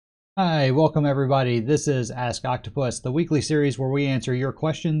Hi, welcome everybody. This is Ask Octopus, the weekly series where we answer your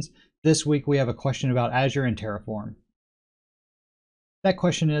questions. This week we have a question about Azure and Terraform. That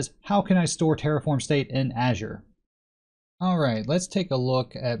question is, how can I store Terraform state in Azure? Alright, let's take a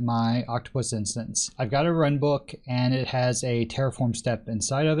look at my Octopus instance. I've got a runbook and it has a Terraform step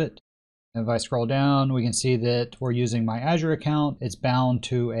inside of it. If I scroll down, we can see that we're using my Azure account. It's bound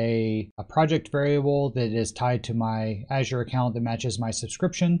to a project variable that is tied to my Azure account that matches my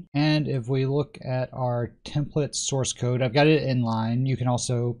subscription. And if we look at our template source code, I've got it inline. You can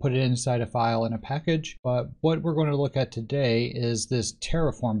also put it inside a file in a package. But what we're going to look at today is this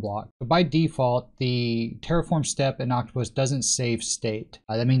Terraform block. So by default, the Terraform step in Octopus doesn't save state.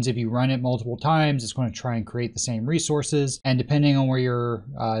 That means if you run it multiple times, it's going to try and create the same resources. And depending on where you're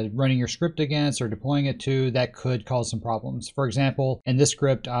running your script against or deploying it to, that could cause some problems. For example, in this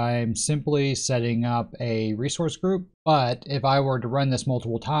script, I'm simply setting up a resource group. But if I were to run this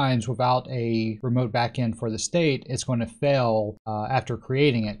multiple times without a remote backend for the state, it's going to fail after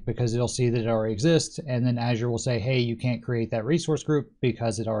creating it because it'll see that it already exists, and then Azure will say, hey, you can't create that resource group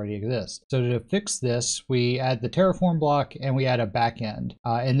because it already exists. So to fix this, we add the Terraform block and we add a backend.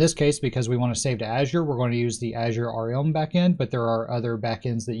 In this case, because we want to save to Azure, we're going to use the Azure RM backend, but there are other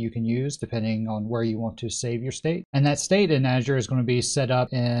backends that you can use depending on where you want to save your state. And that state in Azure is going to be set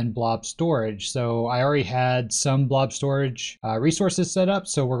up in Blob Storage. So I already had some Blob Storage resources set up,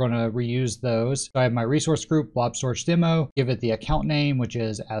 so we're going to reuse those. So I have my resource group, Blob Storage Demo, give it the account name, which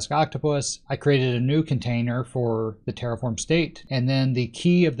is Ask Octopus. I created a new container for the Terraform state, and then the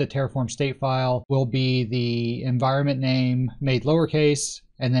key of the Terraform state file will be the environment name made lowercase,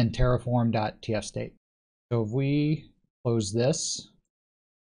 and then terraform.tfstate. So if we close this,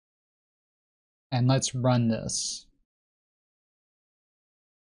 and let's run this.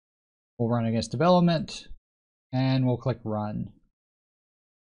 We'll run against development, and we'll click run.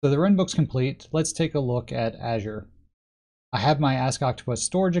 So the runbook's complete. Let's take a look at Azure. I have my Ask Octopus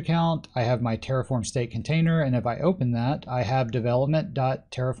storage account, I have my Terraform state container, and if I open that, I have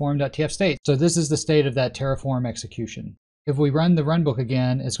development.terraform.tfstate. So this is the state of that Terraform execution. If we run the runbook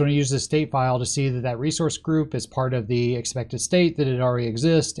again, it's going to use the state file to see that that resource group is part of the expected state, that it already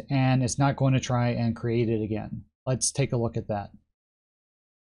exists, and it's not going to try and create it again. Let's take a look at that.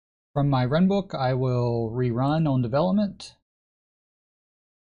 From my runbook, I will rerun on development.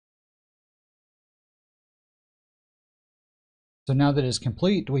 So now that it's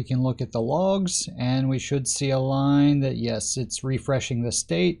complete, we can look at the logs and we should see a line that yes, it's refreshing the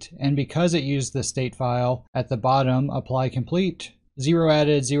state. And because it used the state file at the bottom, apply complete, 0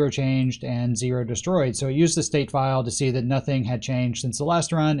 added, 0 changed, and 0 destroyed. So it used the state file to see that nothing had changed since the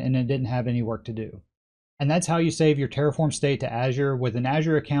last run and it didn't have any work to do. And that's how you save your Terraform state to Azure with an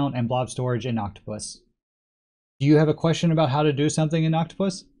Azure account and Blob Storage in Octopus. Do you have a question about how to do something in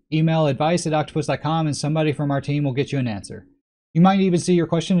Octopus? Email advice@octopus.com and somebody from our team will get you an answer. You might even see your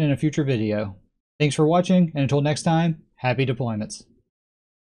question in a future video. Thanks for watching, and until next time, happy deployments.